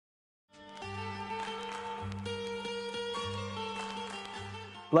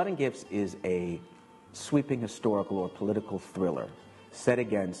Blood and Gifts is a sweeping historical or political thriller set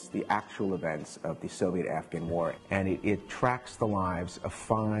against the actual events of the Soviet-Afghan War, and it tracks the lives of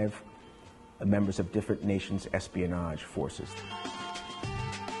 5 members of different nations' espionage forces.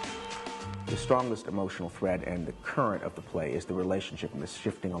 The strongest emotional thread and the current of the play is the relationship and the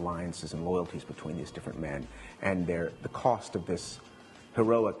shifting alliances and loyalties between these different men, and the cost of this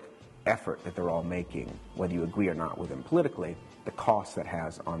heroic effort that they're all making, whether you agree or not with them politically, the cost that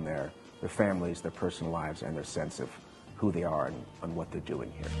has on their families, their personal lives, and their sense of who they are and what they're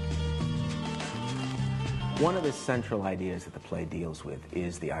doing here. One of the central ideas that the play deals with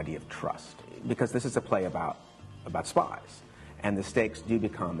is the idea of trust, because this is a play about spies, and the stakes do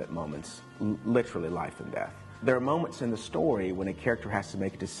become, at moments, literally life and death. There are moments in the story when a character has to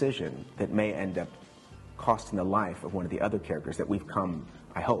make a decision that may end up costing the life of one of the other characters that we've come,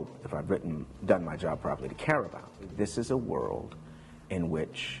 I hope, if I've done my job properly, to care about. This is a world in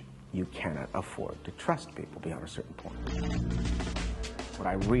which you cannot afford to trust people beyond a certain point. What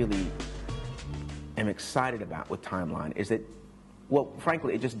I really am excited about with Timeline is that, well,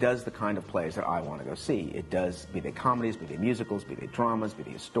 frankly, it just does the kind of plays that I want to go see. It does, be they comedies, be they musicals, be they dramas, be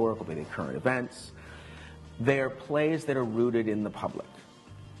they historical, be they current events. They're plays that are rooted in the public.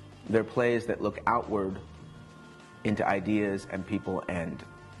 They're plays that look outward into ideas and people and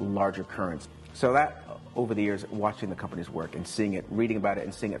larger currents. So that, over the years, watching the company's work and seeing it, reading about it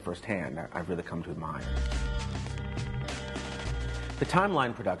and seeing it firsthand, I've really come to admire. The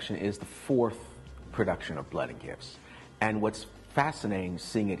Timeline production is the 4th production of Blood and Gifts. And what's fascinating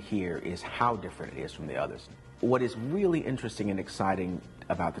seeing it here is how different it is from the others. What is really interesting and exciting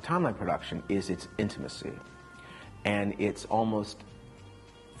about the Timeline production is its intimacy. And it's almost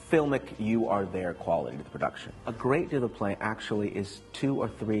filmic, you are there quality to the production. A great deal of the play actually is 2 or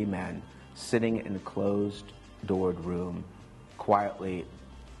 3 men sitting in a closed-doored room, quietly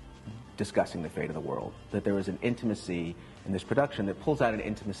discussing the fate of the world. That there is an intimacy in this production that pulls out an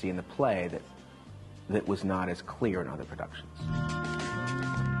intimacy in the play that was not as clear in other productions.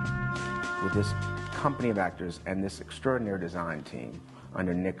 With this company of actors and this extraordinary design team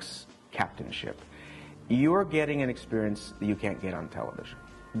under Nick's captainship, you're getting an experience that you can't get on television.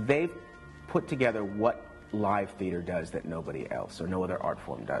 They've put together what live theater does that nobody else or no other art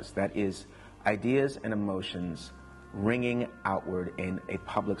form does. That is ideas and emotions ringing outward in a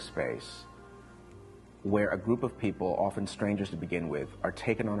public space where a group of people, often strangers to begin with, are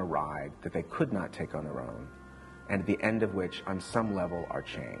taken on a ride that they could not take on their own, and at the end of which, on some level, are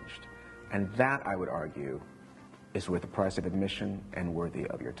changed. And that, I would argue, is worth the price of admission and worthy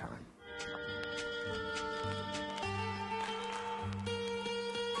of your time.